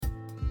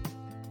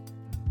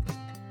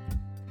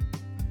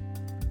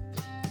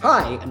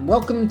Hi, and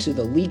welcome to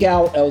the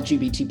Legal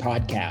LGBT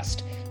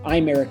podcast.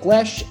 I'm Eric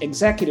Lesh,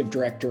 Executive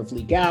Director of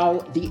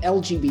Legal, the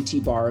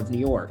LGBT Bar of New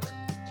York.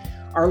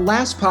 Our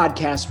last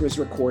podcast was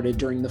recorded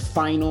during the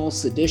final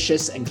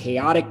seditious and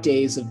chaotic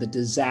days of the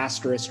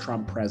disastrous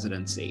Trump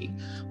presidency.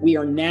 We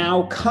are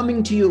now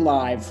coming to you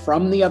live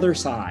from the other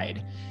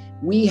side.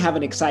 We have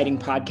an exciting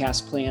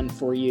podcast planned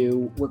for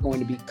you. We're going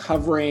to be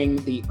covering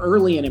the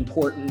early and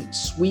important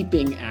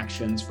sweeping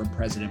actions from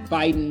President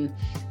Biden.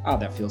 Oh,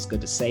 that feels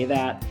good to say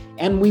that.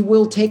 And we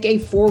will take a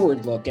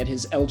forward look at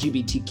his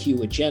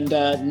LGBTQ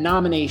agenda,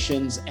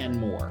 nominations, and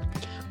more.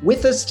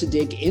 With us to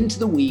dig into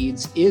the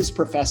weeds is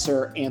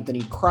Professor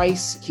Anthony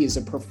Kriess. He is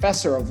a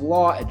professor of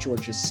law at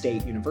Georgia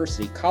State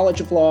University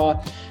College of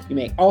Law. You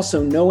may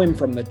also know him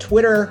from the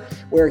Twitter,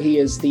 where he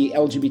is the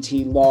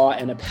LGBT law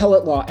and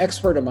appellate law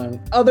expert,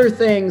 among other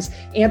things.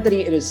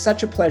 Anthony, it is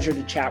such a pleasure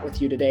to chat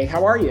with you today.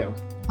 How are you?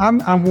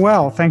 I'm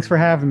well. Thanks for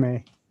having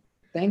me.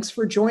 Thanks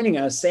for joining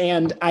us.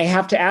 And I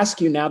have to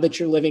ask you, now that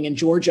you're living in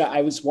Georgia,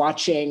 I was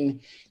watching,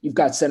 you've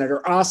got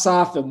Senator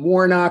Ossoff and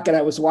Warnock, and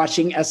I was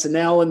watching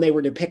SNL and they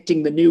were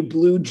depicting the new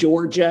blue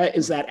Georgia.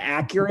 Is that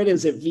accurate?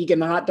 Is it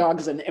vegan hot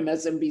dogs and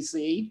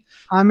MSNBC?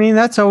 I mean,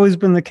 that's always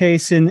been the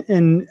case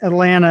in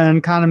Atlanta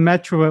and kind of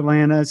metro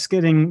Atlanta. It's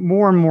getting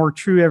more and more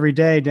true every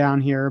day down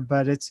here,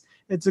 but it's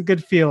a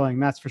good feeling,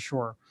 that's for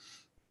sure.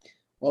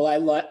 Well,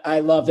 I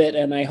love it,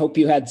 and I hope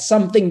you had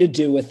something to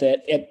do with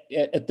it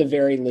at the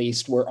very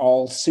least. We're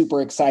all super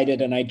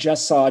excited, and I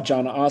just saw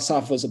Jon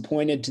Ossoff was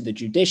appointed to the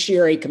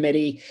Judiciary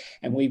Committee,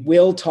 and we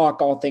will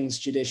talk all things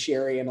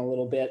judiciary in a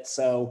little bit,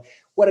 so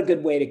what a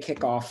good way to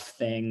kick off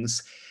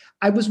things.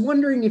 I was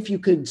wondering if you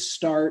could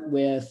start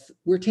with,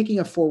 we're taking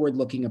a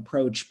forward-looking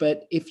approach,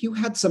 but if you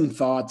had some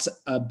thoughts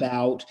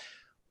about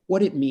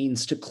what it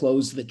means to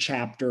close the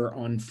chapter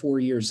on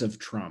 4 years of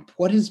Trump.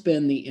 What has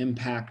been the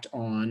impact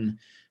on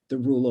the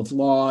rule of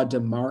law,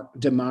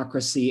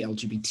 democracy,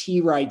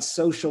 LGBT rights,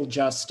 social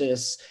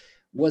justice?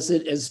 Was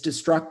it as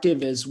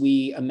destructive as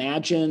we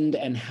imagined,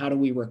 and how do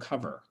we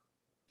recover?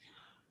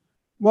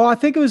 Well, I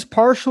think it was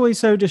partially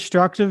so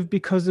destructive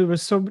because it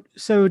was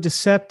so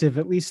deceptive,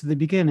 at least at the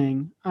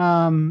beginning.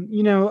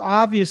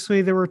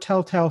 Obviously there were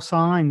telltale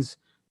signs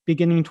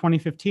beginning in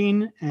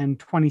 2015 and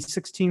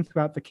 2016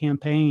 throughout the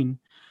campaign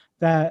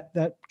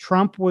that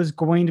Trump was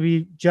going to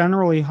be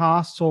generally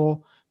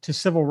hostile to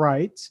civil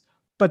rights,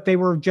 but they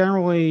were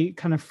generally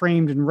kind of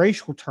framed in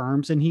racial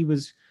terms. And he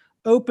was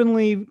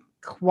openly,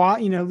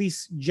 at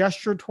least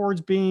gestured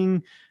towards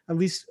being at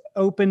least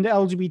open to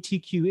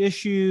LGBTQ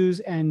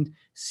issues and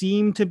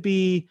seemed to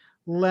be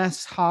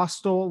less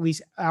hostile, at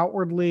least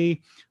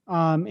outwardly,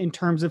 in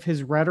terms of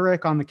his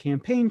rhetoric on the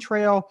campaign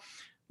trail.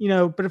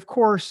 But of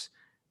course,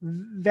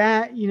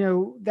 that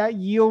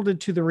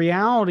yielded to the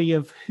reality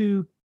of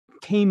who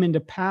came into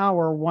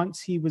power once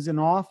he was in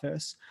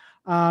office.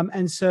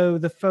 And so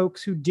the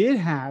folks who did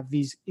have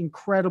these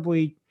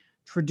incredibly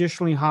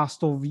traditionally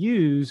hostile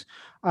views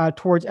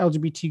towards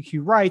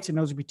LGBTQ rights and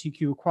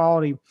LGBTQ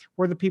equality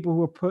were the people who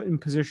were put in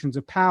positions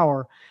of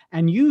power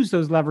and used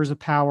those levers of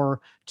power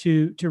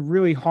to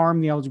really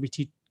harm the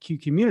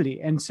LGBTQ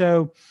community. And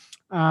so,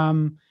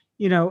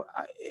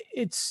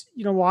 it's,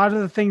 a lot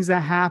of the things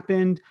that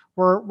happened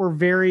were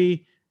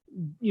very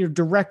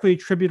directly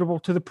attributable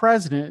to the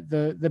president.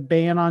 The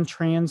ban on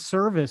trans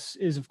service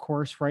is, of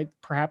course, right,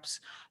 perhaps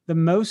the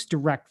most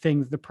direct thing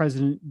that the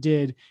president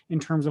did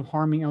in terms of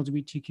harming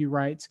LGBTQ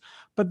rights.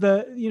 But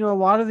a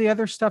lot of the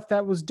other stuff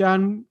that was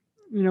done,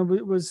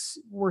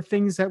 were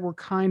things that were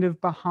kind of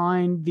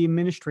behind the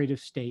administrative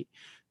state.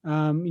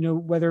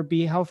 Whether it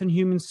be Health and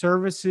Human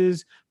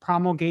Services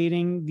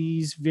promulgating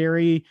these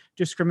very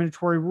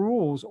discriminatory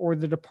rules, or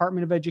the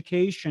Department of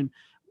Education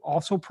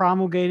also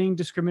promulgating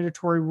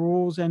discriminatory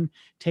rules and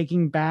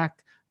taking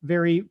back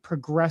very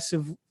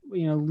progressive,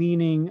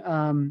 leaning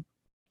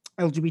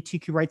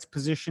LGBTQ rights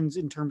positions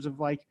in terms of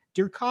like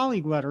dear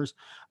colleague letters.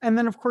 And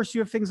then of course you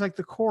have things like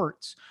the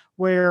courts,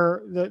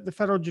 where the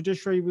federal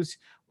judiciary was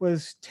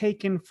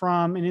taken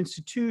from an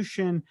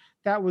institution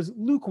that was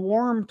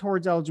lukewarm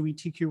towards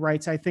LGBTQ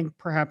rights, I think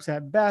perhaps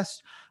at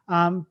best,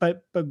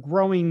 but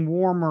growing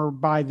warmer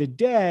by the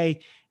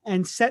day,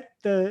 and set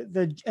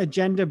the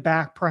agenda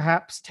back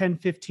perhaps 10,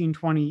 15,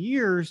 20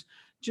 years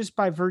just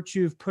by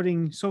virtue of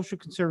putting social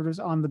conservatives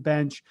on the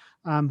bench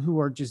who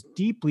are just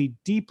deeply,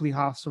 deeply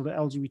hostile to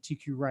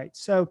LGBTQ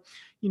rights. So,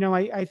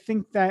 I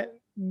think that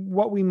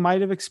what we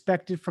might have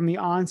expected from the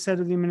onset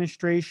of the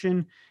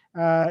administration,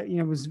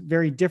 was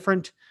very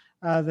different.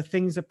 The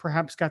things that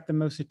perhaps got the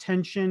most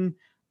attention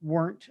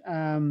weren't,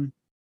 might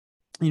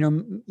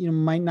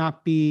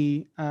not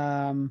be,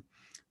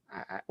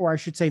 or I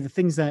should say the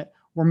things that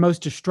were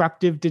most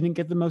destructive didn't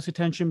get the most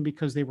attention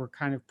because they were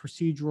kind of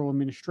procedural,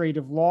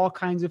 administrative law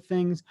kinds of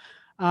things.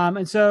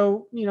 And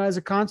so, as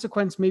a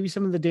consequence, maybe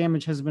some of the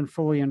damage hasn't been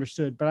fully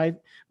understood.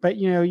 But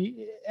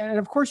and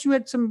of course you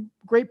had some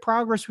great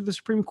progress with the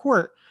Supreme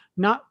Court,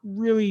 not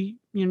really,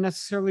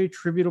 necessarily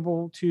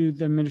attributable to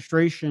the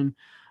administration.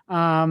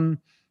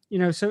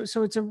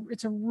 So it's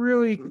a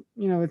really,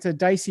 it's a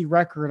dicey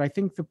record. I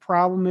think the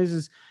problem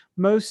is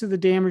most of the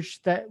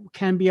damage that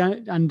can be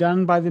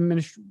undone by the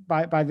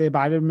by the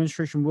Biden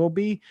administration will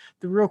be.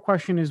 The real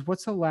question is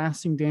what's the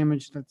lasting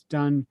damage that's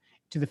done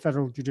to the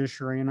federal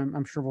judiciary, and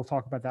I'm sure we'll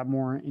talk about that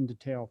more in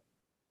detail.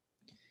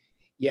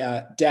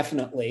 Yeah,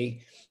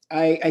 definitely.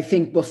 I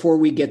think before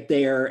we get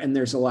there, and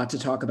there's a lot to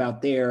talk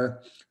about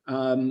there,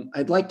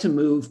 I'd like to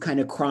move kind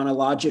of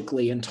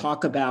chronologically and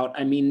talk about,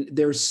 I mean,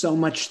 there's so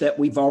much that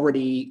we've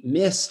already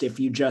missed if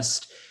you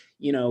just,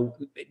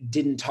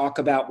 didn't talk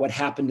about what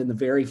happened in the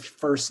very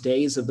first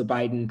days of the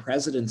Biden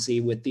presidency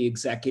with the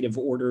executive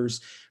orders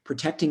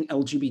protecting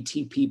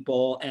LGBT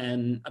people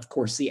and, of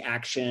course, the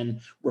action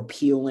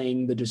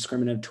repealing the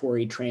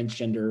discriminatory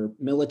transgender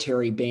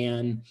military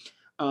ban.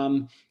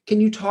 Can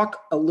you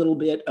talk a little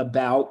bit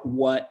about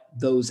what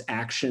those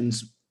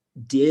actions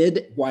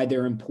did, why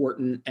they're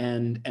important,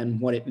 and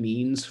what it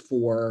means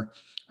for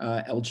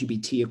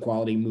LGBT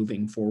equality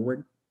moving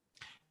forward?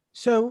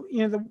 So,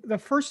 the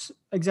first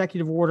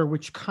executive order,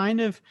 which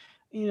kind of,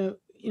 to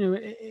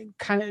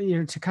kind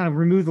of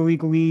remove the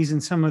legalese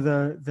and some of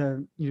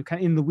the kind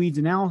of in the weeds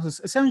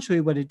analysis, essentially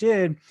what it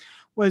did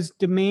was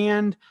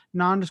demand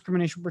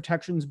non-discrimination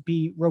protections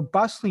be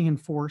robustly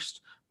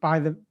enforced by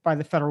the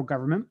federal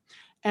government,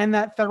 and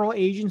that federal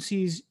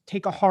agencies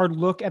take a hard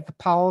look at the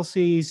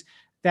policies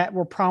that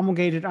were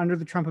promulgated under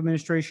the Trump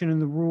administration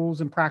and the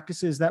rules and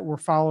practices that were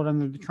followed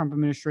under the Trump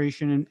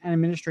administration and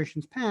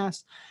administrations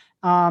past,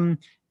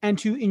 and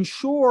to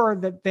ensure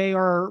that they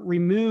are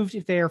removed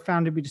if they are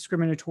found to be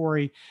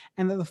discriminatory,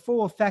 and that the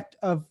full effect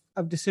of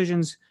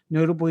decisions,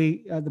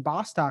 notably the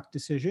Bostock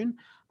decision,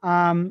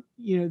 that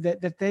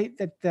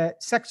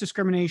sex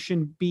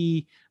discrimination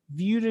be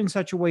viewed in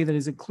such a way that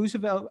is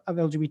inclusive of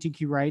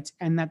LGBTQ rights,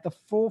 and that the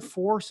full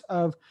force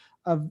of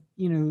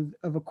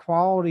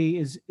equality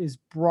is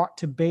brought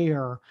to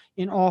bear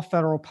in all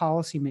federal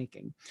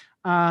policymaking.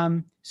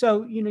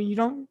 So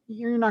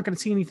you're not going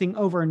to see anything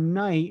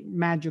overnight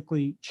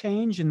magically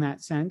change in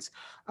that sense,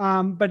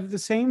 but at the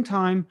same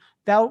time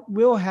that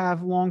will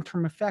have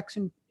long-term effects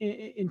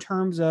in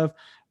terms of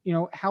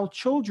how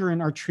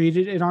children are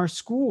treated in our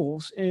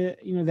schools,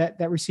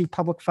 that receive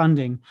public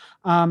funding,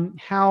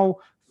 how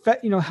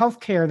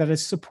healthcare that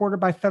is supported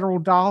by federal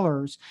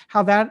dollars,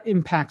 how that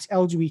impacts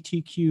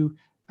LGBTQ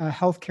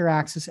healthcare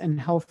access and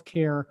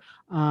healthcare,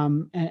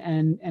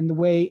 and the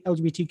way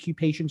LGBTQ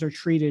patients are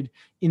treated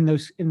in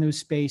those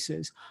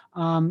spaces.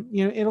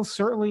 It'll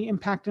certainly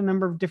impact a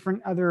number of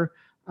different other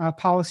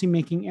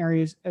policymaking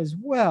areas as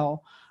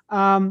well.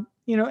 And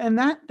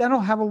that'll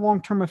have a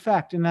long-term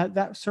effect, and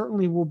that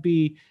certainly will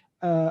be,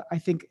 I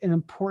think, an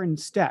important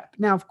step.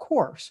 Now, of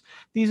course,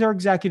 these are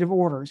executive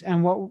orders,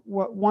 and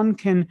what one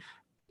can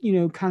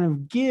kind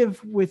of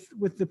give with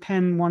the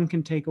pen, one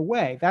can take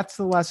away. That's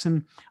the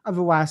lesson of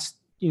the last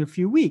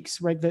few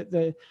weeks, right?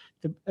 The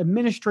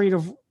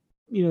administrative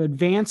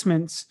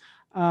advancements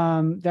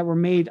that were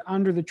made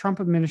under the Trump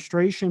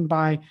administration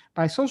by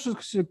social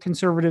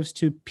conservatives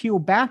to peel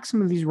back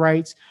some of these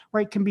rights,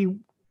 right, can be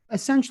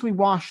essentially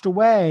washed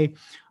away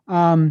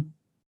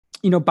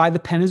by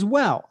the pen as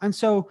well. And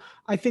so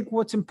I think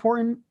what's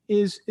important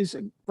is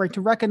right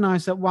to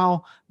recognize that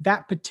while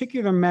that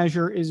particular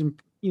measure is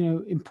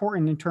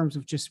important in terms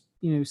of just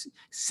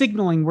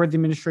signaling where the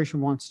administration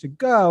wants to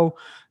go,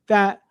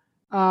 that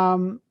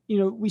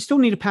we still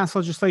need to pass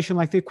legislation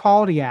like the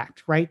Equality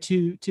Act, right,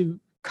 to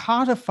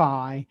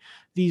codify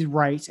these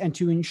rights and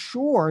to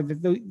ensure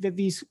that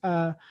these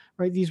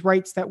these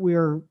rights that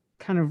we're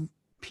kind of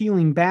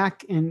peeling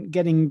back and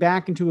getting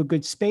back into a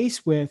good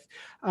space with,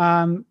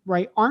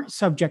 aren't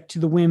subject to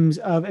the whims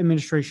of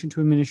administration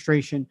to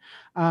administration.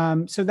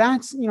 So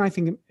that's, I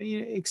think,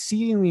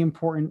 exceedingly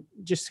important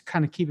just to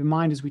kind of keep in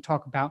mind as we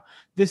talk about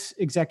this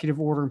executive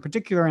order in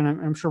particular. And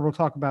I'm sure we'll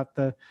talk about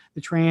the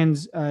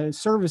trans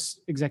service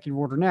executive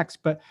order next.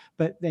 But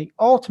they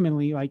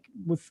ultimately, like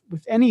with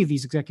any of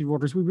these executive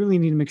orders, we really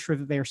need to make sure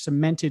that they are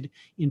cemented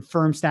in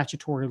firm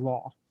statutory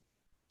law.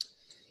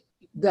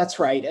 That's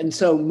right. And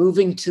so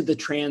moving to the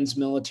trans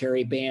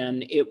military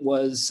ban, it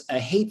was a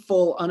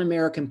hateful,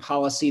 un-American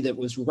policy that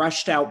was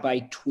rushed out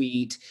by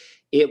tweet.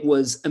 It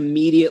was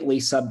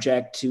immediately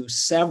subject to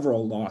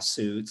several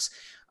lawsuits.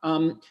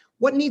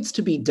 What needs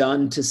to be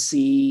done to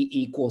see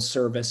equal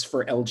service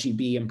for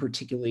LGB and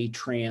particularly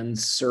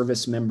trans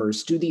service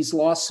members? Do these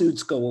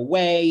lawsuits go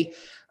away?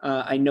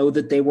 I know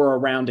that they were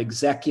around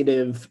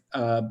executive,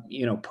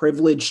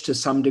 privilege to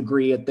some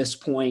degree at this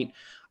point.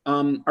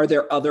 Are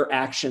there other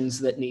actions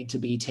that need to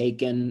be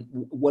taken?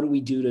 What do we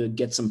do to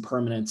get some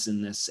permanence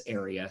in this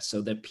area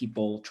so that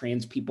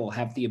trans people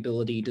have the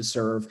ability to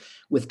serve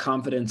with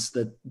confidence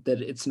that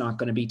it's not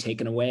going to be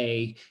taken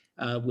away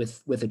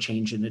with a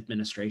change in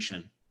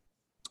administration?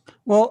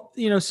 Well,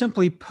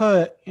 simply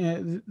put,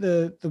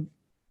 the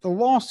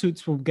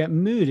lawsuits will get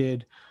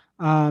mooted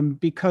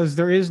because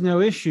there is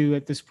no issue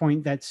at this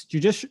point that's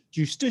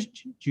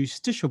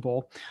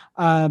justiciable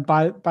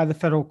by the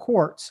federal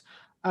courts.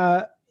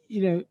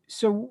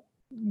 So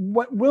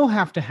what will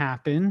have to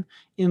happen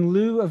in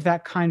lieu of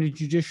that kind of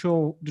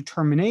judicial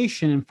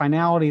determination and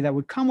finality that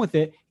would come with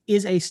it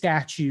is a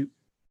statute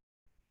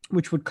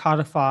which would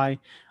codify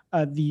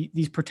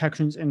these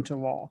protections into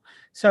law.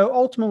 So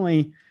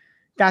ultimately,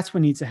 that's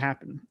what needs to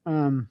happen.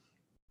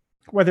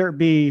 Whether it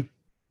be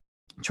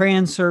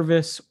trans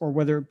service or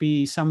whether it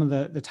be some of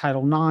the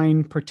Title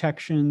IX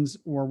protections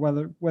or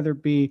whether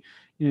it be,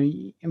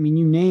 you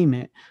name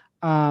it.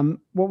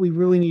 What we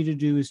really need to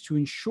do is to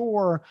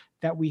ensure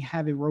that we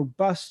have a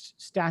robust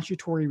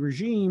statutory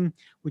regime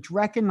which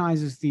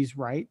recognizes these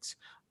rights.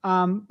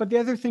 But the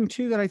other thing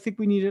too that I think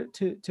we need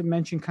to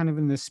mention kind of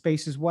in this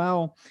space as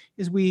well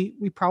is we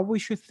probably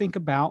should think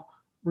about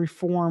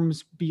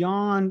reforms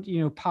beyond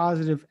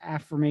positive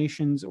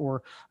affirmations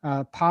or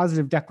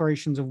positive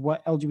declarations of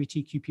what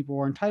LGBTQ people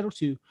are entitled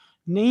to.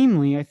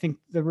 Namely, I think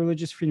the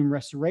Religious Freedom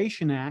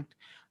Restoration Act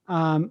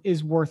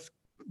is worth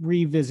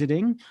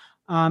revisiting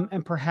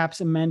and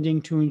perhaps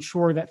amending to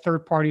ensure that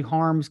third-party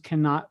harms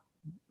cannot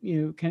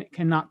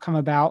come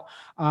about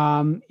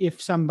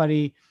if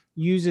somebody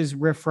uses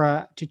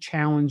RFRA to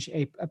challenge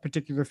a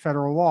particular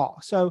federal law.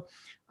 So,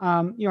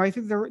 I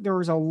think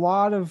there is a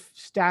lot of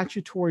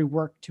statutory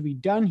work to be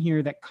done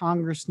here that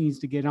Congress needs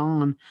to get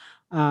on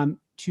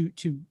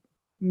to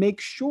make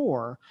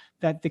sure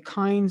that the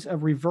kinds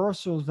of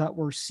reversals that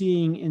we're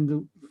seeing in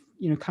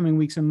the coming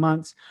weeks and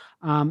months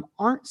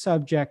aren't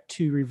subject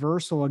to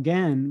reversal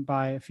again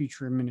by a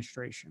future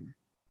administration.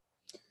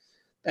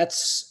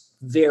 That's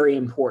very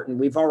important.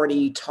 We've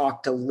already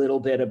talked a little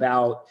bit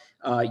about,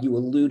 you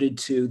alluded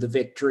to the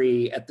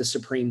victory at the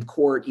Supreme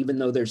Court, even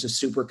though there's a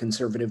super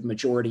conservative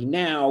majority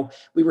now.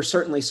 We were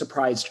certainly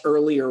surprised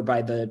earlier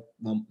by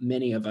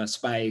many of us,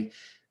 by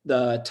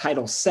the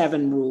Title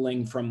VII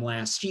ruling from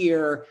last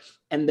year.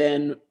 And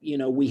then,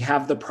 we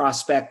have the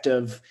prospect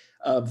of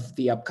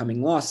the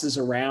upcoming losses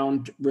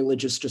around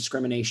religious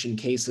discrimination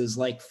cases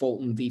like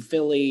Fulton v.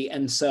 Philly.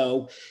 And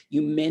so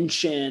you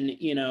mention,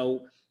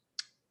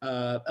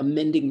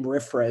 amending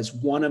RFRA is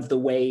one of the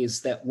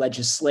ways that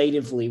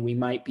legislatively we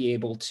might be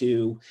able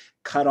to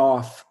cut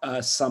off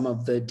some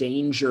of the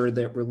danger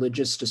that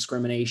religious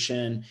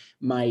discrimination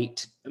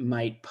might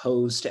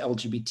pose to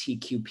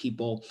LGBTQ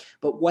people.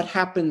 But what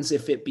happens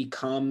if it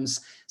becomes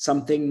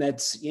something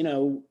that's,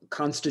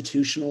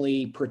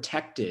 constitutionally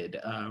protected,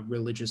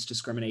 religious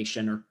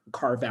discrimination or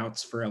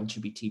carve-outs for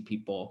LGBT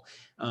people?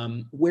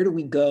 Where do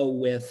we go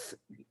with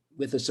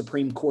a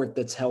Supreme Court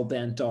that's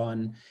hell-bent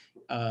on,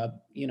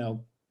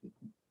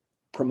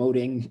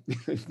 promoting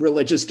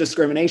religious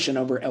discrimination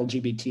over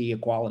LGBT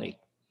equality?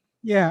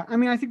 Yeah,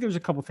 I think there's a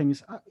couple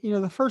things.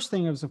 The first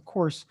thing is, of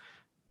course,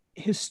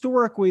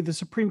 historically, the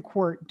Supreme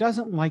Court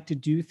doesn't like to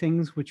do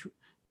things which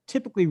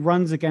typically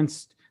runs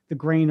against the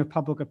grain of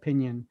public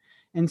opinion.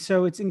 And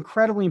so it's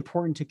incredibly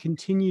important to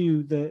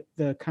continue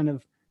the kind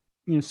of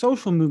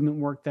social movement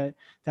work that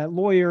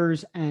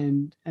lawyers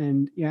and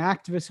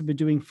activists have been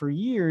doing for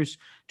years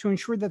to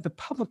ensure that the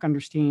public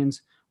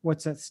understands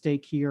what's at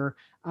stake here,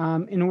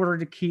 in order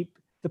to keep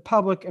the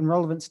public and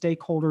relevant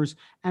stakeholders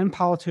and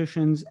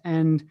politicians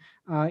and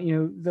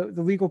the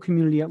legal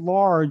community at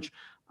large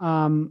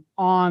on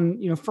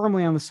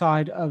firmly on the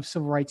side of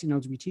civil rights and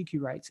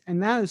LGBTQ rights.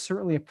 And that is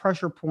certainly a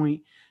pressure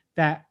point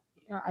that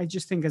I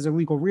just think, as a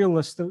legal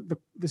realist,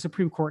 the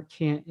Supreme Court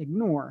can't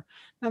ignore.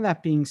 Now,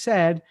 that being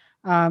said,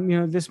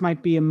 this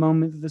might be a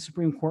moment that the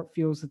Supreme Court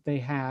feels that they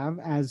have,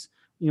 as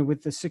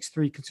with the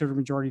 6-3 conservative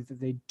majority that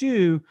they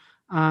do,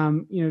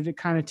 to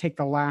kind of take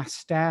the last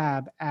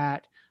stab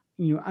at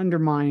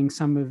undermining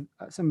some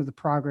of the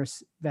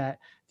progress that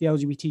the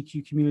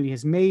LGBTQ community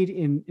has made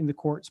in the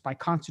courts by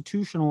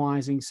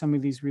constitutionalizing some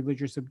of these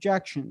religious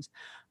objections.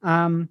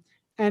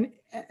 And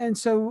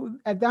so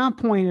at that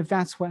point, if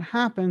that's what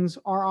happens,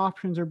 our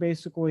options are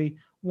basically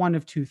one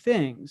of two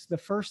things. The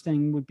first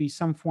thing would be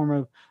some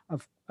form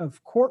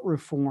of court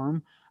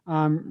reform,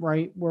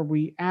 right, where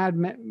we add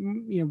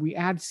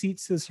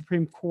seats to the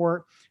Supreme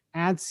Court,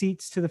 add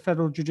seats to the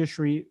federal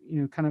judiciary,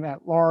 kind of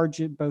at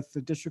large at both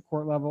the district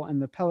court level and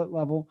the appellate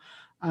level,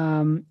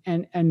 and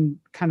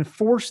kind of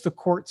force the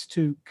courts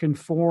to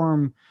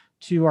conform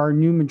to our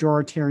new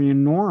majoritarian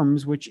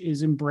norms, which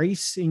is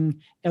embracing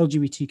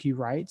LGBTQ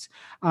rights.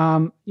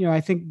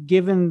 I think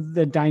given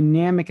the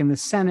dynamic in the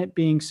Senate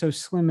being so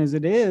slim as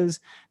it is,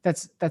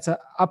 that's an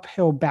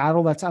uphill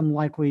battle that's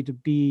unlikely to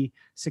be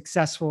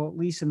successful, at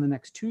least in the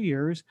next 2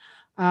 years,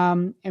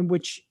 and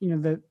which,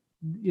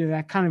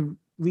 that kind of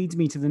leads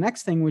me to the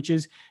next thing, which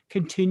is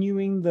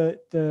continuing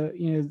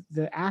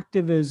the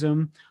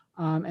activism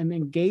and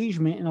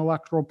engagement in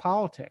electoral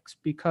politics,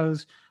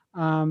 because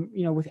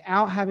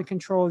without having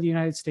control of the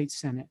United States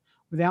Senate,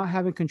 without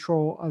having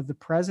control of the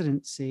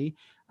presidency,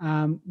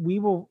 we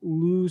will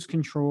lose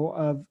control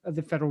of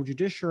the federal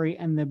judiciary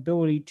and the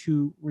ability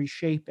to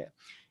reshape it.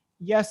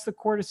 Yes, the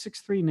court is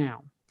 6-3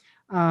 now,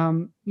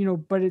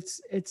 but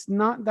it's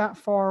not that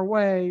far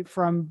away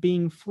from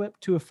being flipped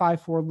to a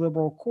 5-4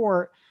 liberal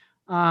court.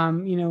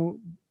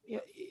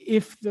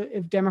 If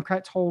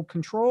Democrats hold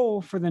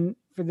control for the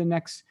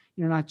next,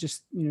 not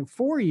just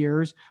 4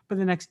 years, but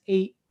the next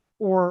 8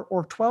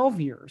 or 12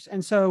 years.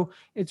 And so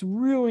it's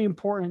really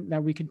important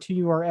that we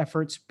continue our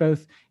efforts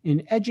both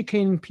in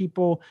educating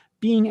people,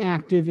 being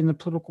active in the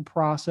political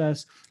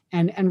process,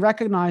 and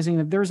recognizing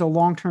that there's a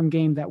long-term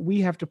game that we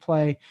have to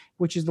play,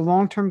 which is the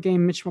long-term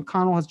game Mitch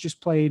McConnell has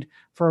just played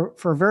for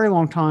a very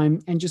long time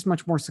and just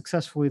much more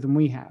successfully than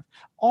we have.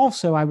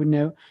 Also, I would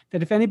note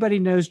that if anybody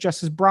knows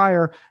Justice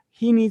Breyer,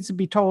 he needs to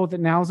be told that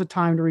now is the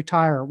time to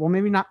retire. Well,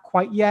 maybe not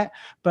quite yet,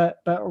 but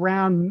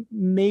around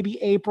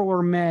maybe April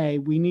or May,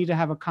 we need to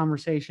have a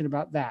conversation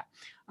about that.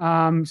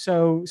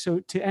 So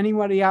to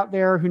anybody out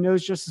there who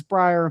knows Justice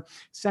Breyer,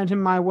 send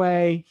him my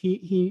way.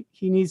 He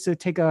needs to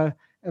take a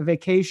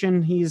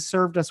vacation. He's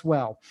served us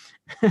well.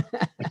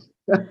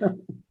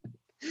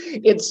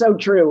 It's so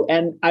true.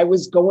 And I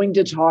was going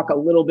to talk a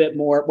little bit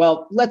more.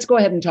 Well, let's go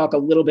ahead and talk a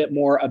little bit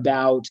more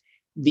about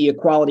the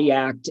Equality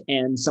Act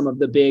and some of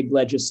the big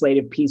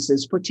legislative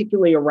pieces,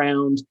 particularly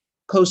around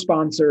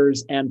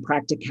co-sponsors and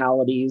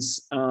practicalities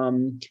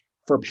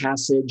for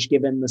passage,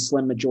 given the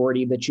slim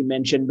majority that you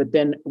mentioned. But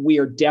then we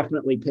are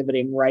definitely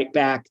pivoting right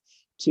back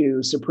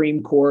to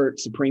Supreme Court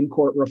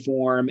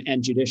reform,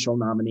 and judicial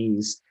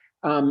nominees.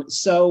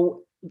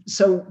 So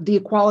the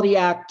Equality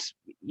Act,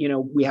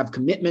 we have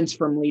commitments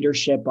from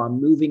leadership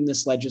on moving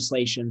this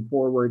legislation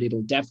forward.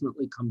 It'll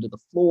definitely come to the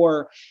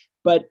floor.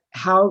 But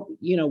how,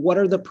 what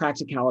are the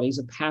practicalities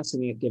of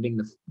passing it, given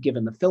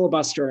the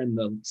filibuster and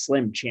the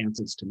slim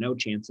chances to no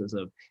chances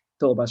of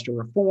filibuster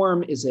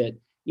reform? Is it,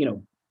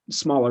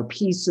 smaller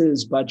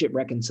pieces, budget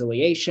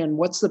reconciliation?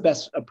 What's the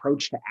best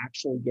approach to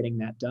actually getting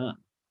that done?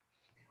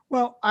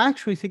 Well, I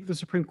actually think the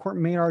Supreme Court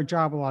made our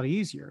job a lot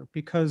easier,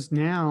 because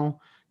now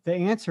the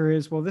answer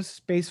is, well, this is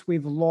basically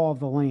the law of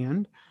the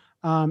land.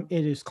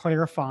 It is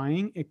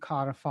clarifying. It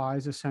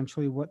codifies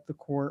essentially what the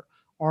court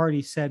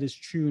already said is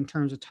true in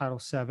terms of Title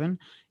VII.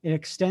 It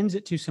extends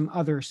it to some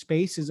other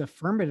spaces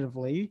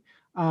affirmatively,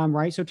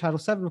 right? So Title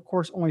VII, of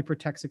course, only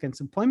protects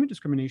against employment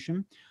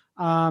discrimination.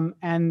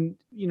 And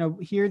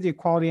here the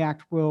Equality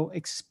Act will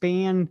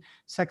expand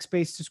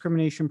sex-based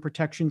discrimination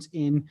protections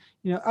in,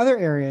 other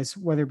areas,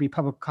 whether it be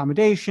public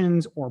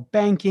accommodations or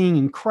banking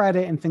and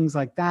credit and things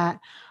like that.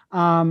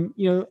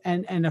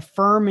 And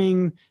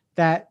affirming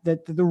that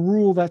the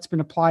rule that's been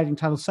applied in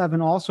Title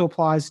VII also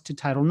applies to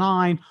Title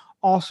IX,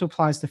 also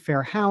applies to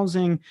fair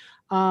housing.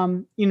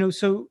 So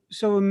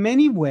in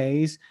many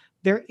ways,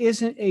 there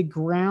isn't a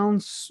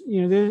ground,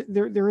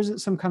 there isn't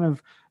some kind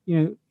of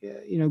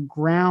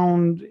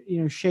ground,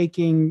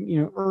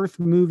 shaking, earth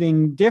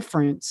moving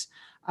difference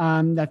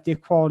that the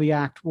Equality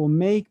Act will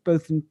make,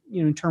 both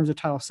in terms of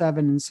Title VII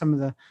and some of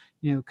the,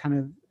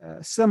 kind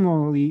of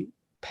similarly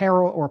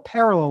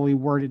parallelly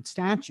worded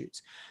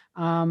statutes.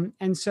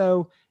 And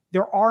so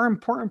there are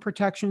important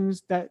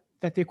protections that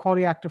the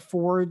Equality Act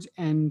affords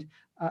and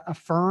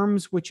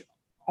affirms, which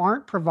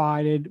aren't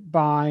provided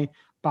by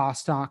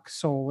Bostock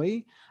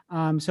solely.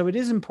 So it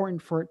is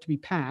important for it to be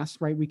passed,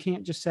 right? We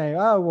can't just say,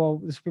 oh, well,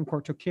 the Supreme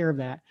Court took care of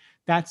that.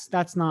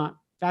 That's not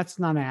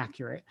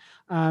accurate.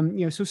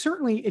 So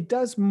certainly it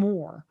does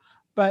more,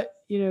 but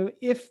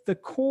if the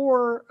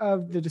core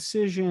of the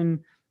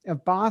decision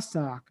of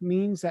Bostock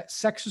means that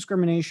sex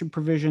discrimination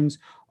provisions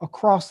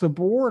across the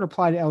board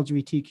apply to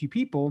LGBTQ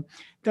people,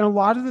 then a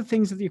lot of the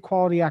things that the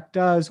Equality Act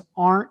does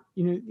aren't,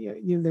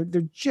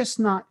 they're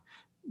just not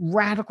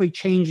radically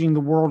changing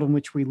the world in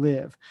which we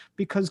live,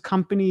 because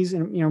companies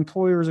and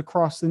employers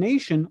across the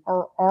nation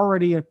are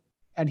already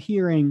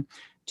adhering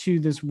to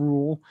this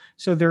rule.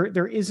 So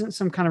there isn't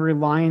some kind of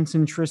reliance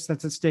interest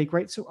that's at stake,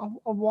 right?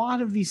 So a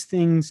lot of these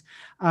things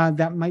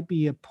that might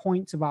be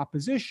points of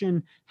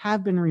opposition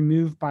have been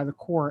removed by the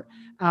court,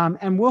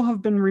 and will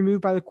have been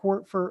removed by the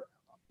court for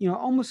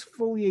almost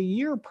fully a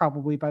year,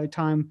 probably, by the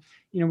time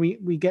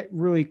we get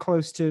really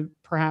close to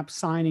perhaps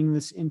signing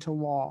this into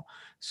law.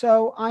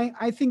 So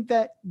I think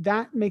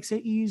that makes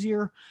it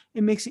easier.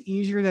 It makes it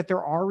easier that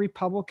there are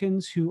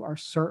Republicans who are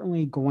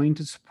certainly going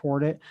to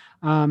support it.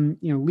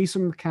 Lisa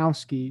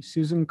Murkowski,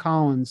 Susan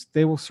Collins,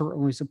 they will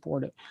certainly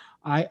support it.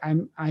 I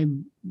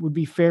would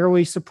be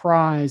fairly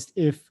surprised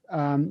if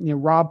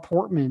Rob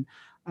Portman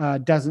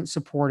doesn't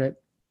support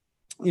it.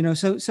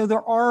 So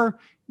there are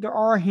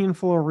a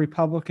handful of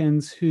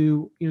Republicans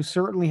who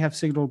certainly have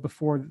signaled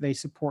before that they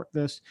support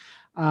this,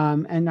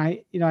 and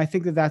I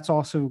think that that's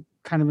also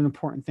kind of an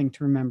important thing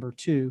to remember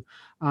too,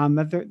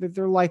 that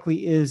there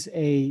likely is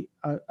a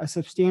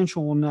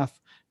substantial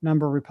enough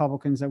number of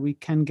Republicans that we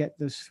can get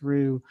this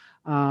through,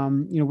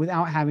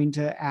 without having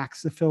to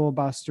axe the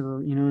filibuster,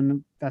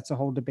 and that's a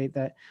whole debate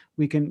that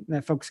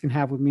folks can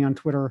have with me on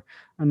Twitter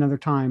another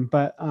time.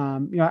 But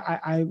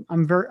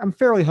I'm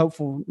fairly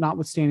hopeful,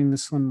 notwithstanding the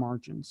slim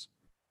margins.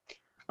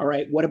 All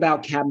right. What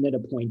about cabinet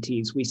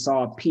appointees? We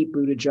saw Pete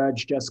Buttigieg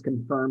just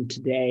confirmed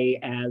today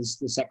as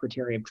the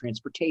Secretary of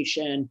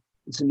Transportation.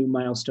 It's a new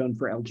milestone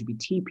for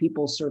LGBT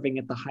people serving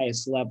at the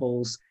highest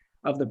levels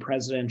of the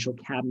presidential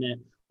cabinet.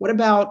 What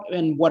about,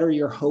 and what are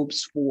your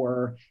hopes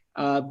for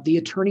the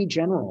Attorney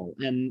General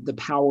and the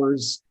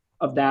powers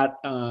of that,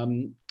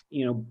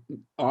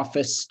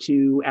 office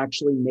to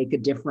actually make a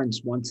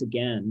difference once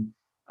again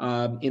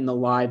in the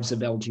lives of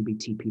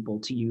LGBT people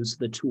to use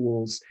the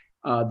tools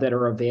that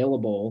are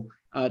available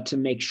to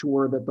make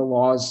sure that the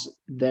laws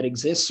that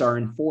exist are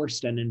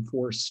enforced and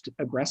enforced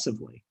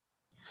aggressively.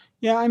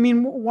 Yeah, I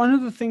mean, one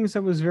of the things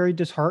that was very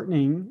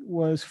disheartening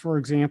was, for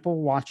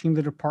example, watching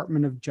the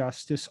Department of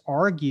Justice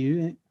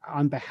argue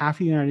on behalf of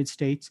the United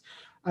States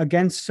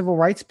against civil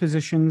rights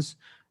positions,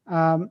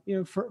 for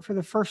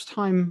the first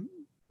time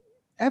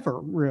ever,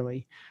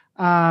 really.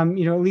 At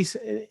least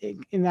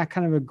in that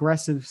kind of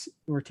aggressive,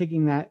 or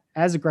taking that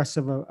as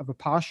aggressive of a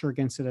posture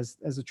against it as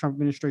the Trump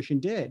administration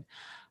did.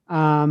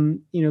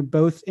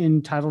 Both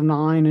in Title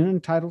IX and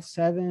in Title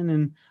VII,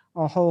 and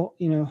a whole,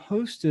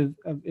 host of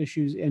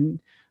issues.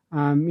 And,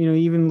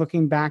 even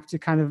looking back to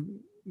kind of,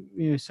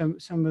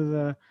 some of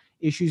the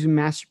issues in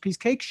Masterpiece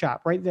Cake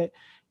Shop, right? That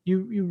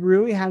you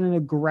really had an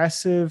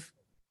aggressive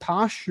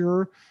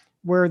posture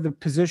where the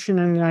position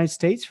in the United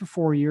States for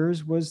 4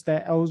 years was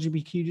that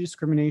LGBTQ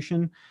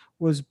discrimination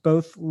was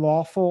both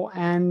lawful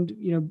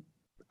and,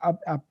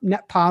 a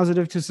net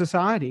positive to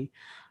society.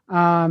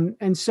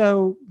 And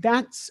so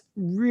that's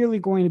really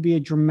going to be a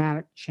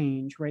dramatic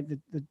change, right?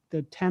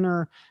 The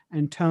tenor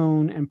and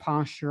tone and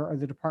posture of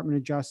the Department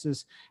of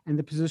Justice and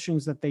the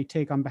positions that they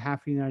take on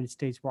behalf of the United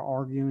States while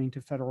arguing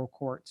to federal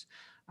courts.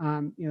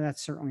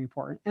 That's certainly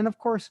important. And of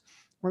course,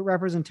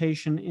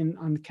 representation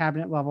on the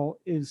cabinet level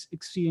is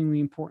exceedingly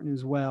important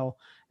as well.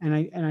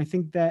 And I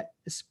think that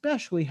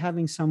especially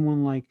having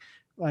someone like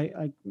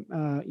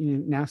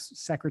now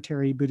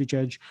Secretary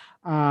Buttigieg,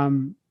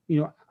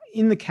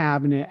 in the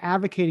cabinet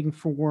advocating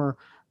for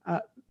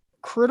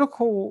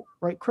critical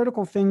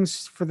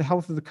things for the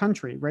health of the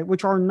country, right?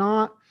 Which are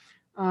not,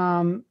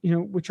 I don't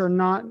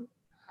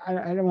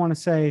want to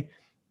say,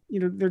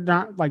 they're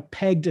not like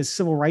pegged as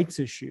civil rights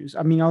issues.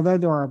 I mean, although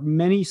there are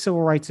many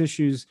civil rights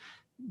issues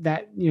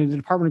that, the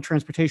Department of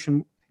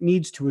Transportation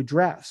needs to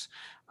address.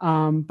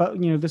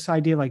 But, this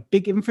idea like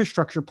big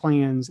infrastructure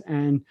plans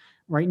and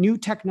new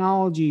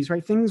technologies,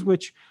 right? Things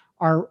which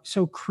are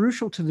so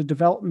crucial to the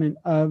development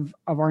of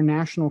our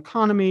national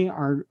economy,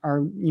 our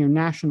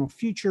national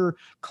future,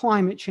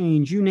 climate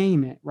change, you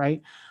name it,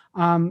 right?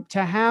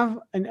 To have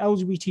an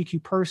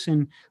LGBTQ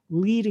person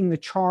leading the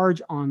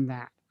charge on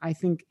that, I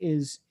think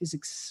it's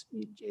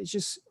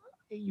just,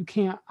 you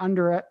can't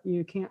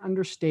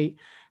understate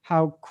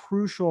how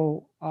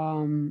crucial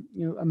a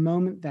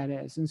moment that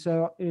is. And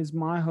so it is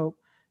my hope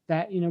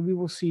that we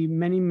will see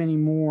many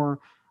more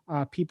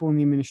people in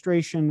the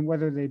administration,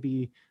 whether they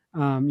be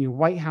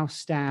White House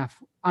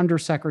staff,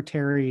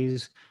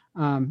 undersecretaries,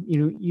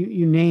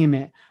 you name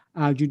it,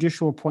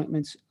 judicial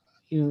appointments.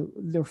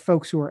 There are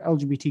folks who are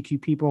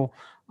LGBTQ people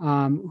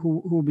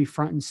who will be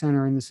front and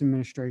center in this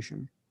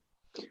administration.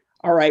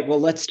 All right, well,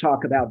 let's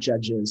talk about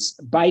judges.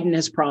 Biden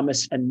has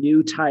promised a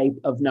new type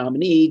of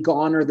nominee.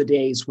 Gone are the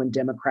days when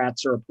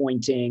Democrats are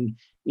appointing,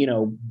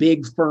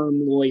 big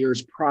firm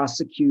lawyers,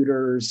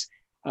 prosecutors.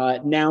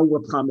 Now we're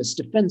promised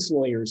defense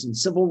lawyers and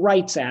civil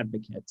rights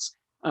advocates.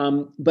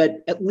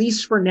 But at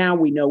least for now,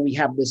 we know we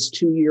have this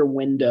 2-year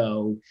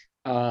window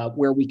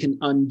where we can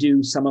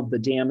undo some of the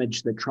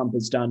damage that Trump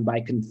has done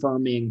by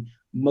confirming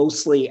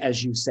mostly,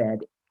 as you said,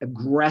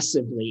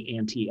 aggressively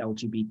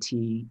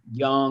anti-LGBT,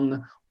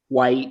 young,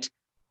 white,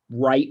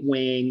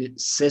 right-wing,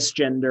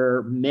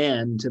 cisgender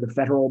men to the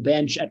federal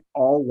bench at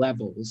all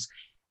levels.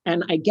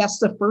 And I guess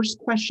the first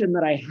question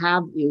that I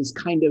have is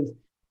kind of,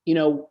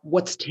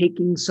 what's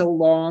taking so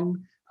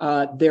long?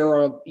 There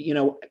are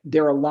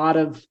a lot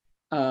of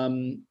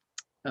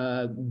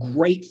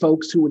great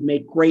folks who would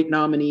make great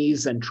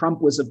nominees. And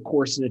Trump was, of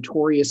course,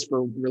 notorious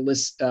for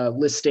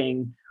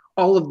listing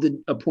all of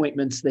the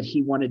appointments that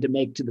he wanted to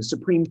make to the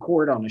Supreme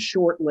Court on a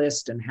short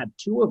list, and had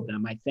 2 of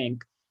them, I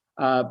think,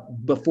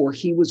 before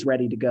he was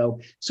ready to go.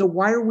 So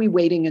why are we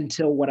waiting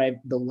until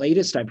the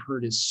latest I've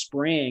heard is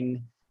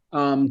spring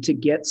to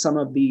get some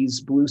of these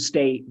blue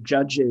state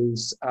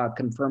judges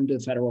confirmed to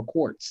the federal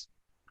courts?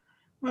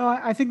 Well,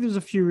 I think there's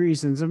a few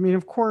reasons. I mean,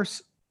 of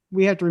course,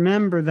 we have to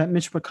remember that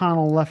Mitch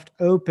McConnell left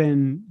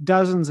open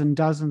dozens and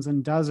dozens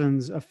and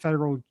dozens of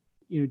federal,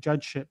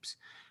 judgeships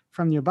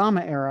from the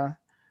Obama era,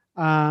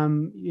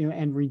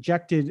 and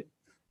rejected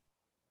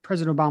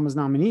President Obama's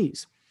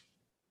nominees.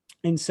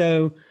 And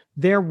so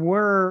there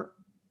were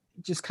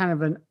just kind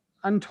of an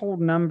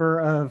untold number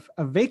of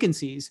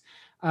vacancies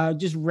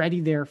just ready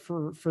there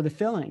for the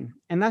filling.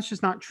 And that's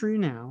just not true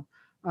now,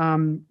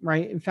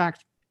 right? In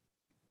fact,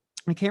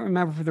 I can't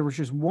remember if there was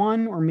just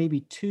 1 or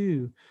maybe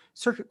 2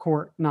 circuit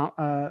court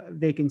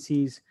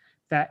vacancies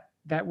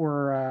that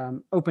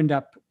were opened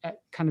up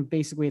at kind of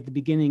basically at the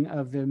beginning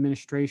of the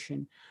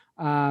administration.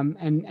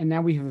 And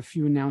now we have a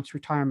few announced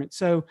retirements.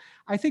 So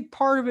I think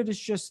part of it is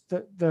just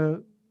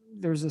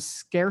there's a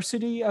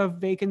scarcity of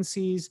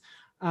vacancies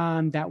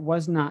that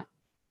was not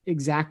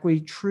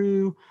exactly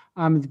true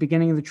at the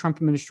beginning of the Trump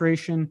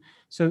administration.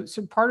 So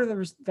part of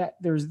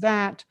there's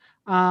that.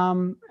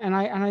 And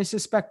I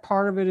suspect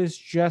part of it is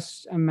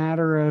just a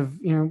matter of,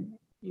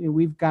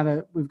 we've got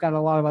a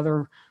lot of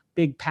other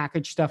big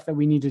package stuff that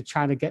we need to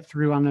try to get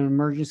through on an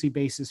emergency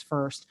basis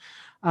first.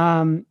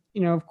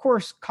 of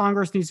course,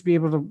 Congress needs to be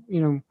able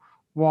to,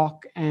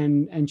 walk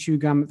and chew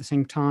gum at the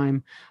same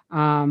time.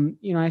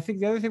 I think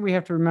the other thing we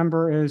have to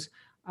remember is,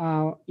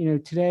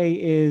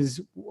 today is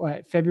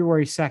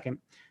February 2nd.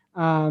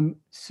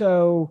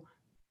 So,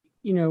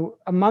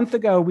 a month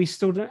ago, we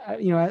still,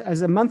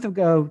 as a month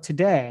ago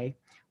today,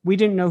 we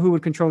didn't know who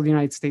would control the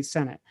United States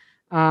Senate.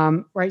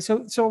 Right.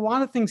 So a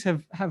lot of things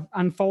have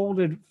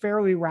unfolded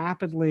fairly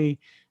rapidly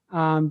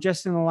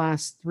just in the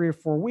last 3 or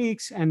 4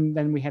 weeks. And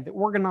then we had the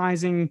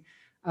organizing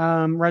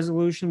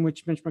resolution,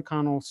 which Mitch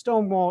McConnell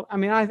stonewalled. I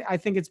mean, I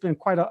think it's been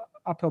quite an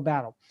uphill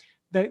battle.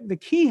 The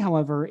key,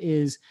 however,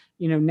 is,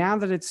 now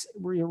that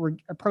we're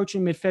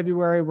approaching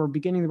mid-February, we're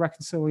beginning the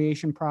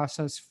reconciliation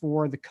process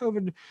for the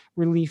COVID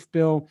relief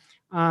bill.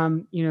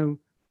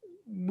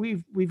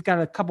 We've got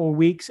a couple of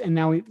weeks, and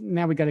now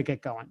we got to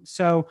get going.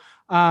 So,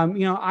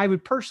 I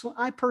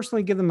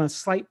personally give them a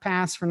slight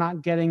pass for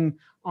not getting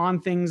on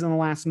things in the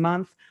last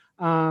month.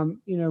 But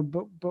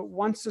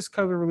once this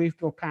COVID relief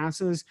bill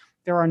passes,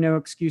 there are no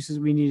excuses.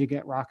 We need to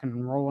get rocking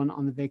and rolling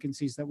on the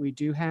vacancies that we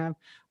do have.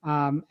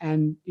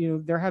 And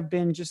there have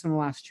been, just in the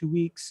last 2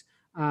 weeks,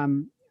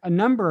 a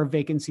number of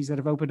vacancies that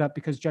have opened up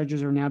because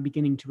judges are now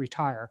beginning to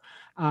retire.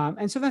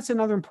 And so that's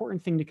another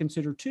important thing to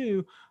consider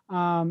too.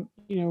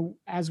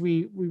 As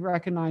we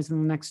recognize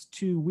in the next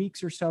 2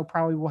 weeks or so,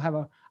 probably we'll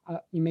have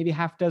maybe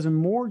half dozen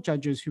more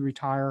judges who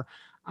retire.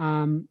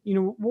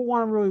 We'll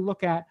want to really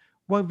look at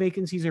what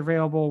vacancies are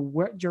available,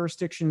 what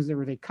jurisdictions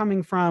are they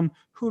coming from,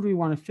 who do we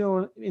want to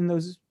fill in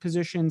those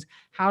positions,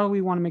 how do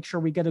we want to make sure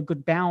we get a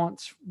good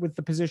balance with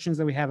the positions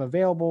that we have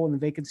available and the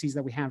vacancies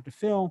that we have to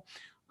fill.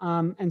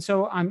 And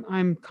so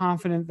I'm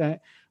confident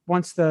that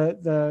once the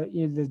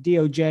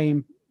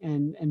DOJ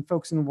and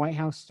folks in the White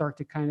House start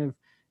to kind of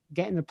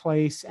get into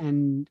place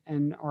and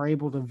are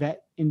able to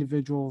vet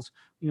individuals,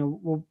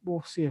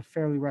 we'll see a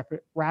fairly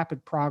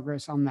rapid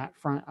progress on that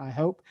front, I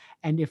hope.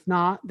 And if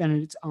not, then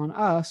it's on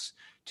us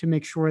to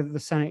make sure that the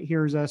Senate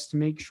hears us, to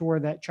make sure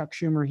that Chuck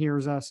Schumer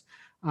hears us,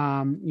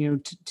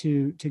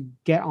 to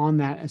get on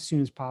that as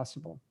soon as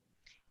possible.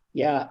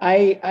 Yeah,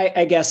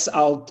 I guess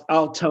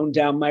I'll tone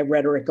down my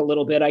rhetoric a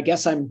little bit. I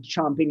guess I'm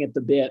chomping at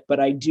the bit, but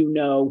I do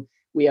know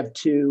we have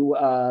two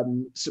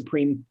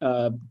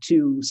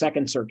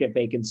Second Circuit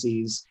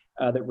vacancies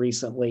that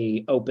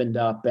recently opened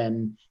up,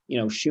 and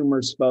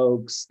Schumer's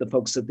folks, the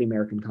folks at the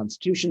American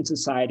Constitution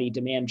Society,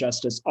 Demand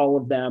Justice, all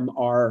of them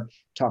are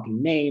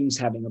talking names,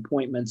 having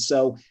appointments.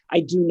 So I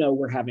do know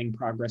we're having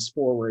progress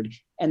forward.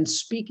 And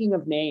speaking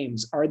of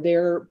names, are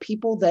there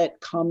people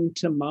that come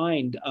to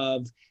mind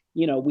of,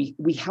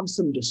 we have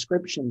some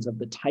descriptions of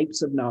the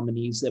types of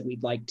nominees that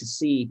we'd like to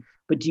see,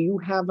 but do you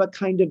have a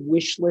kind of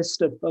wish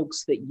list of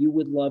folks that you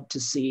would love to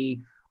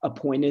see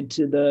appointed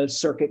to the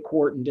circuit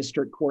court and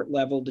district court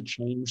level to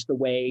change the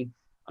way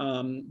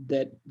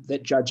that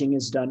judging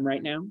is done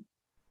right now?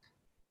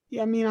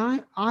 Yeah, I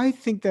mean, I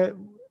think that,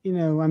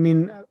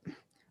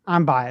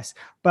 I'm biased,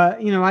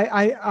 but when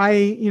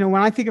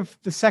I think of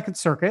the Second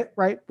Circuit,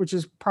 right, which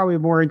is probably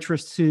more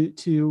interest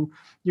to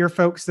your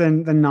folks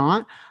than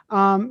not,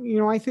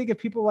 I think of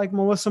people like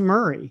Melissa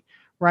Murray,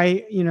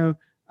 right?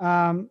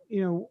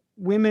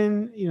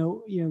 Women,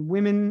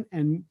 women,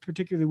 and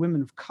particularly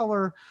women of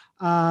color,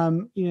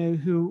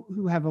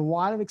 who have a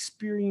lot of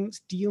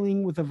experience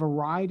dealing with a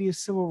variety of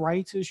civil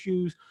rights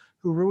issues,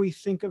 who really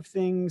think of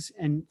things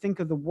and think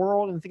of the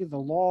world and think of the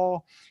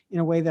law in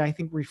a way that I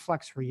think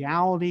reflects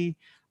reality.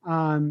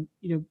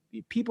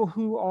 People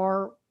who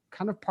are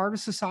kind of part of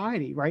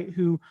society, right?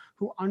 Who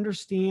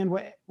understand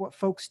what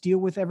folks deal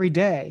with every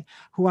day,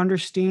 who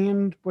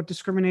understand what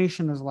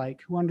discrimination is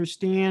like, who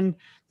understand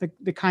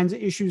the kinds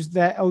of issues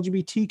that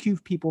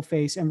LGBTQ people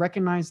face, and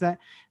recognize that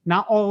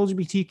not all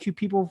LGBTQ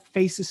people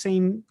face the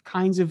same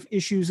kinds of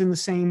issues in the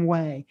same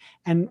way,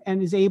 and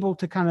is able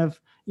to kind of,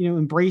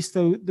 embrace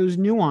those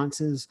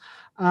nuances.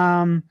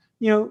 So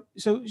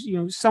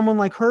someone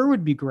like her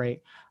would be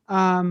great.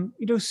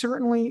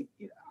 Certainly,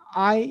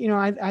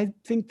 I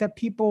think that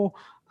people,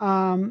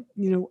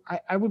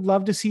 I would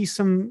love to see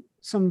some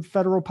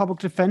federal public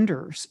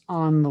defenders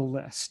on the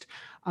list.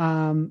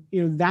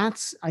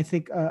 That's, I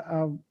think,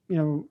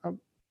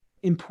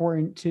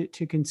 important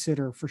to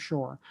consider for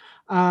sure.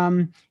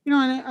 And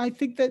I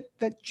think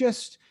that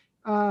just,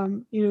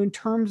 in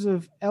terms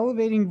of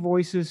elevating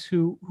voices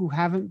who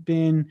haven't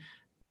been,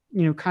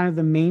 kind of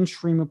the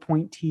mainstream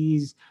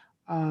appointees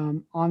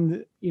on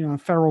the,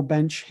 federal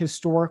bench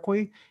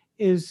historically,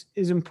 is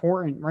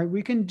important, right?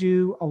 We can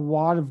do a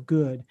lot of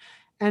good.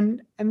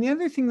 And the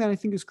other thing that I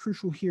think is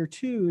crucial here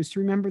too is to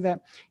remember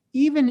that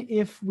even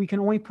if we can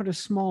only put a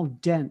small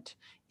dent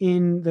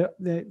in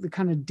the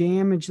kind of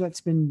damage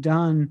that's been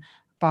done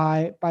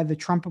by the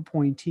Trump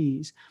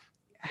appointees,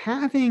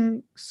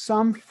 having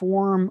some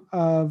form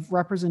of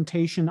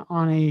representation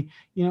on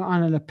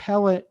an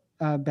appellate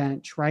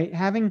bench, right?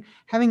 Having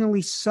at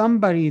least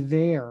somebody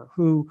there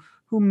who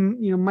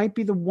might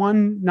be the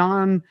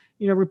one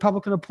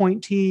Republican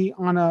appointee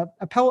on a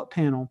appellate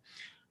panel,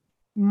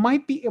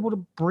 might be able to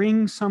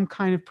bring some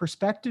kind of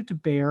perspective to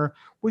bear,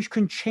 which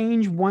can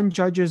change one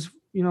judge's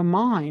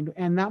mind,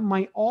 and that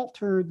might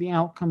alter the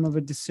outcome of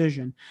a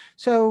decision.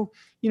 So,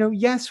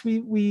 yes,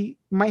 we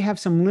might have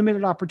some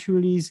limited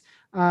opportunities,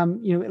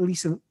 at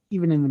least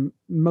even in the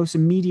most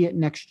immediate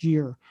next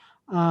year.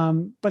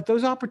 But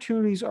those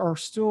opportunities are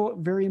still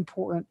very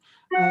important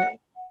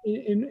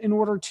in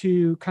order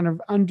to kind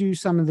of undo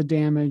some of the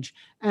damage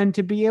and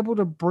to be able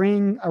to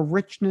bring a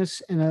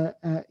richness and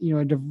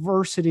a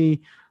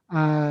diversity,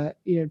 to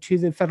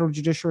the federal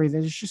judiciary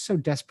that is just so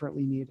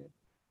desperately needed.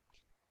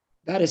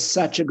 That is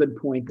such a good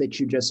point that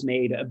you just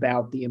made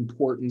about the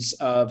importance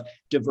of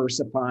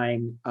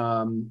diversifying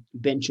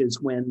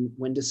benches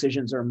when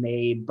decisions are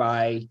made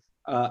by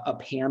a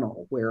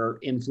panel where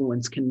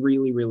influence can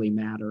really, really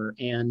matter.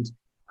 And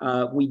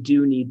we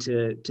do need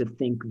to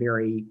think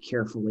very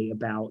carefully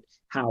about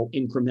how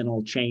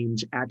incremental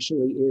change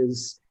actually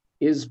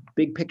is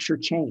big picture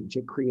change.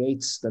 It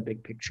creates the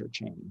big picture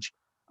change.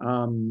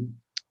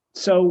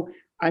 So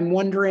I'm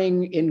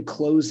wondering, in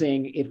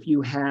closing, if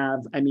you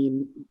have,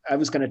 I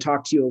was going to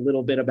talk to you a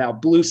little bit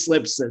about blue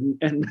slips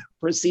and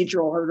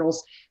procedural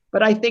hurdles,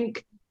 but I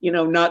think,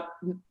 not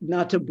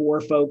to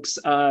bore folks,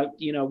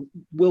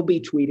 we'll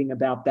be tweeting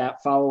about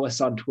that. Follow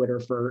us on Twitter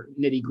for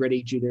nitty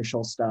gritty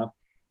judicial stuff.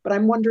 But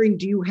I'm wondering,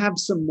 do you have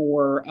some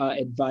more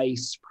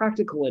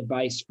practical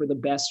advice for the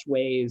best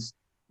ways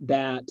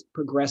that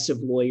progressive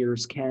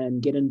lawyers can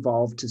get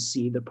involved to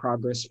see the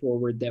progress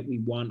forward that we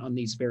want on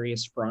these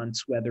various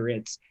fronts, whether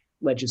it's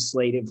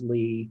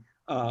legislatively,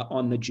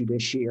 on the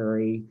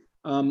judiciary?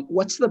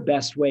 What's the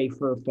best way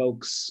for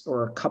folks,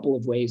 or a couple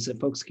of ways that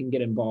folks can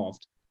get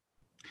involved?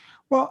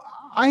 Well,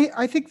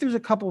 I think there's a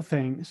couple of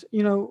things.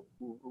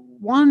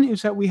 One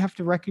is that we have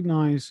to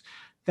recognize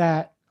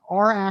that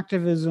our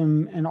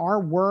activism and our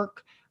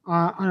work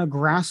on a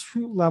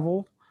grassroots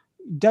level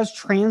does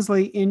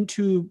translate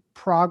into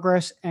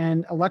progress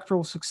and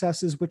electoral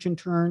successes, which in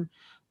turn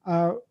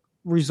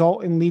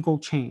result in legal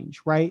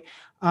change, right?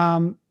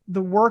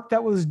 The work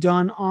that was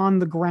done on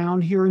the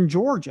ground here in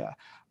Georgia,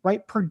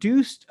 right,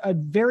 produced a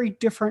very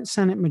different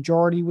Senate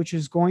majority, which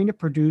is going to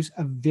produce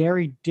a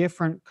very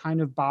different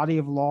kind of body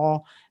of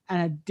law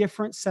and a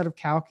different set of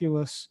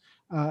calculuses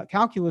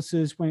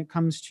when it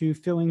comes to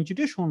filling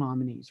judicial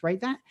nominees,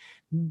 right?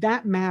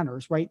 That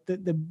matters, right?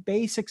 The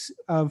basics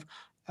of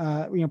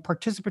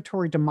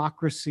participatory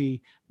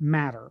democracy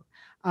matter,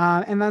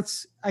 and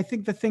I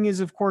think the thing is,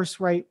 of course,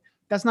 right,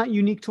 that's not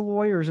unique to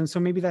lawyers. And so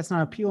maybe that's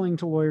not appealing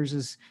to lawyers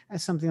as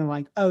something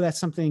like, oh, that's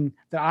something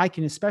that I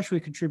can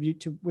especially contribute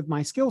to with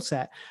my skill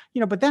set,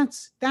 but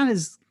that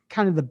is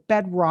kind of the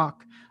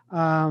bedrock.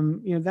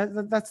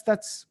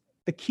 That's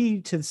the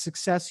key to the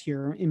success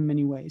here in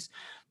many ways.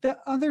 The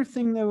other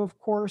thing, though, of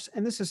course,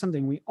 and this is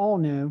something we all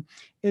know,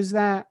 is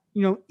that,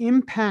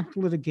 impact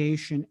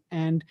litigation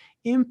and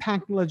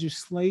impact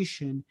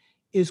legislation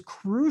is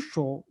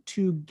crucial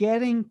to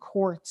getting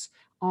courts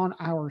on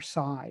our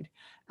side,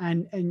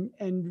 and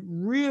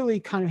really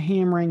kind of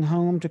hammering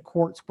home to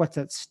courts what's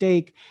at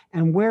stake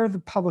and where the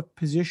public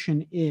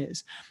position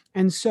is.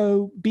 And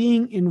so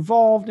being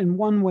involved in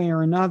one way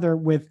or another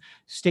with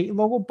state and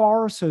local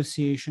bar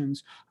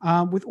associations,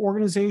 with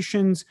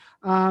organizations,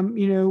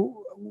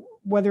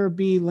 whether it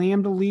be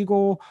Lambda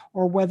Legal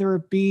or whether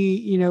it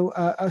be,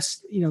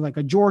 like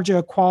a Georgia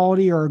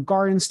Equality or a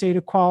Garden State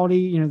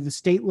Equality, the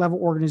state level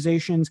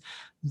organizations,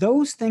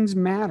 those things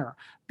matter.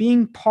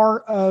 Being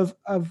part of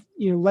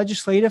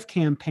legislative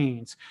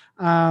campaigns,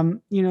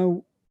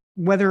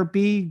 whether it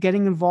be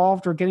getting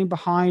involved or getting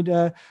behind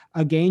a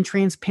gay and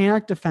trans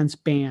panic defense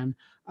ban,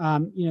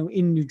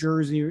 in New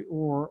Jersey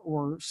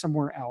or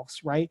somewhere else,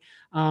 right?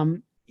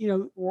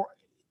 Or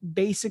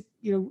basic,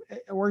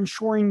 or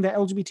ensuring that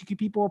LGBTQ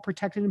people are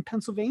protected in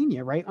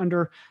Pennsylvania, right,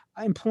 under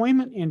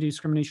employment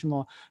anti-discrimination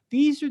law.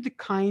 These are the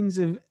kinds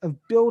of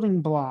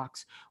building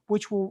blocks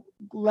which will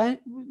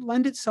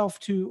lend itself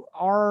to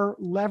our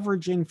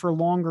leveraging for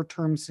longer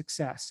term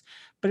success.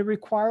 But it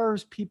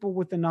requires people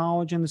with the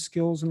knowledge and the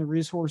skills and the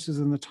resources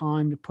and the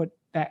time to put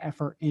that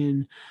effort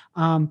in.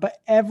 But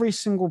every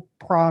single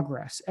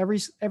progress, every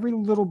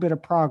little bit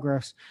of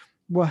progress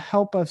will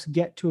help us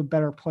get to a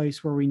better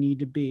place where we need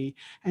to be.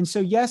 And so,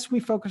 yes, we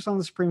focus on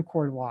the Supreme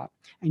Court a lot.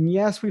 And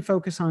yes, we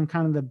focus on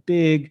kind of the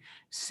big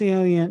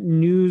salient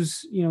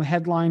news,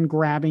 headline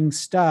grabbing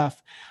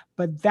stuff.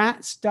 But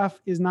that stuff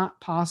is not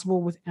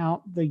possible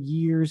without the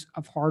years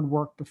of hard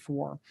work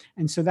before.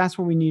 And so that's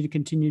what we need to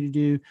continue to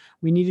do.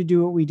 We need to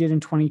do what we did in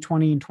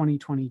 2020 and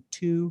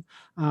 2022.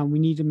 We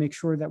need to make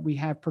sure that we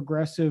have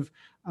progressive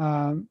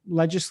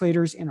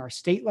legislators in our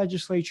state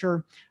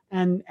legislature,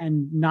 and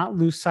not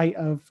lose sight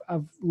of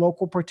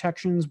local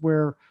protections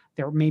where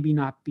there maybe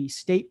not be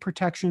state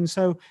protection.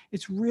 So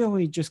it's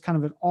really just kind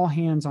of an all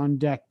hands on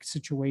deck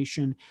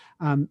situation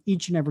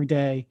each and every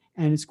day.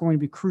 And it's going to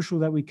be crucial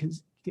that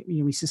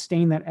we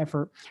sustain that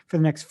effort for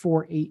the next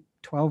 4, 8,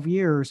 12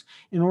 years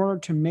in order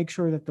to make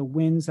sure that the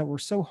wins that were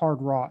so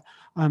hard wrought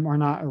are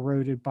not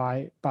eroded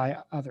by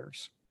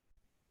others.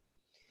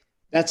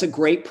 That's a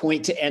great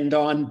point to end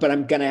on, but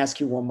I'm going to ask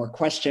you one more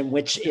question,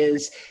 which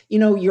is,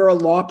 you're a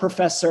law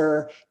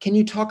professor. Can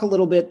you talk a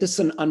little bit? This is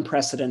an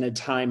unprecedented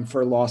time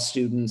for law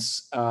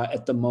students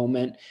at the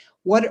moment.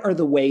 What are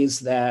the ways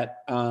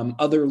that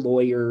other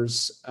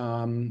lawyers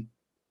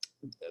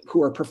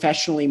who are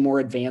professionally more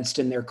advanced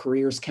in their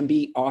careers can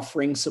be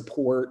offering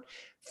support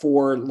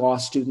for law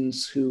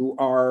students who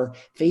are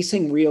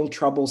facing real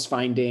troubles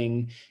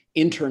finding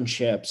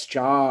internships,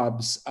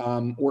 jobs,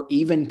 or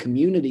even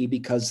community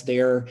because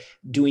they're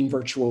doing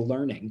virtual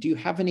learning? Do you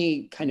have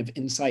any kind of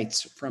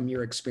insights from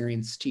your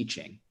experience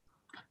teaching?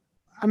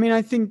 I mean,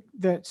 I think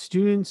that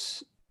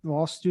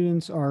law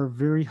students are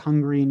very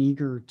hungry and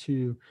eager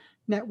to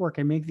network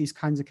and make these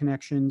kinds of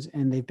connections,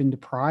 and they've been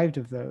deprived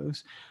of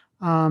those.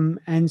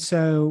 And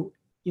so,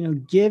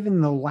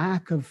 given the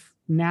lack of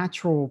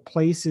natural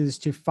places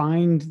to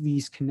find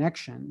these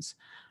connections,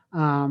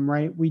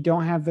 right? We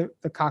don't have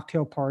the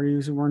cocktail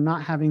parties, and we're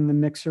not having the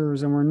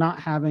mixers, and we're not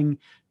having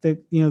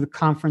the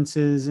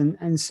conferences.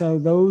 And so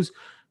those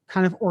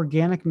kind of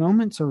organic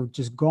moments are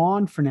just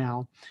gone for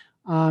now.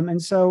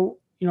 And so,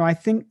 I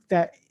think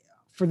that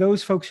for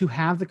those folks who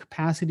have the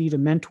capacity to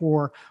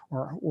mentor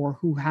or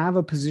who have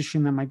a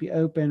position that might be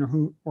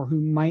open or who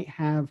might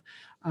have,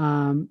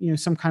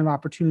 some kind of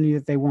opportunity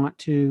that they want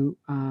to,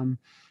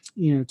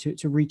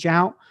 to reach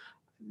out,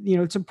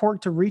 it's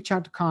important to reach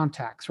out to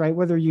contacts, right?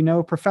 Whether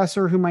a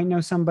professor who might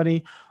know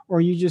somebody,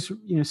 or you just,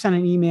 send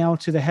an email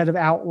to the head of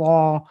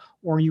Outlaw,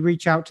 or you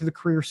reach out to the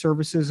career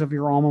services of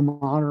your alma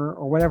mater,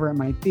 or whatever it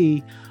might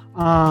be.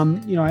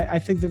 I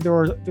think that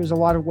there's a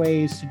lot of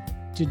ways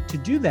to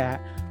do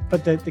that,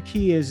 but the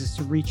key is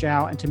to reach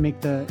out and to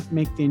make the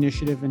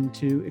initiative and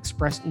to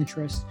express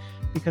interest,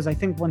 because I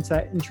think once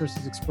that interest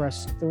is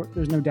expressed,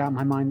 there's no doubt in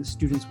my mind that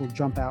students will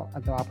jump out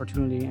at the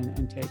opportunity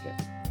and take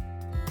it.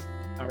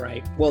 All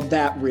right. Well,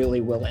 that really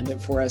will end it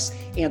for us.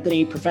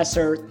 Anthony,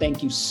 Professor,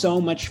 thank you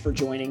so much for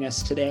joining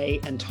us today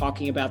and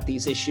talking about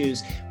these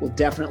issues. We'll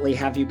definitely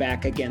have you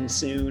back again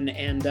soon,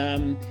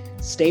 and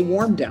stay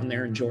warm down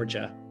there in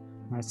Georgia.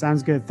 All right,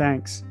 sounds good.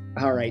 Thanks.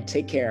 All right.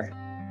 Take care.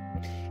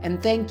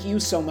 And thank you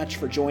so much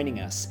for joining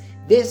us.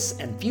 This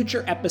and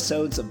future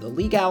episodes of the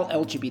Legal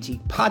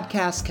LGBT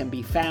podcast can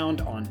be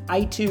found on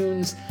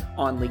iTunes,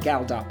 on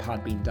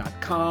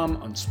legal.podbean.com,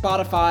 on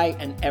Spotify,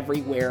 and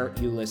everywhere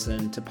you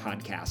listen to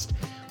podcasts.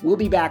 We'll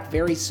be back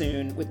very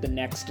soon with the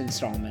next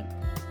installment.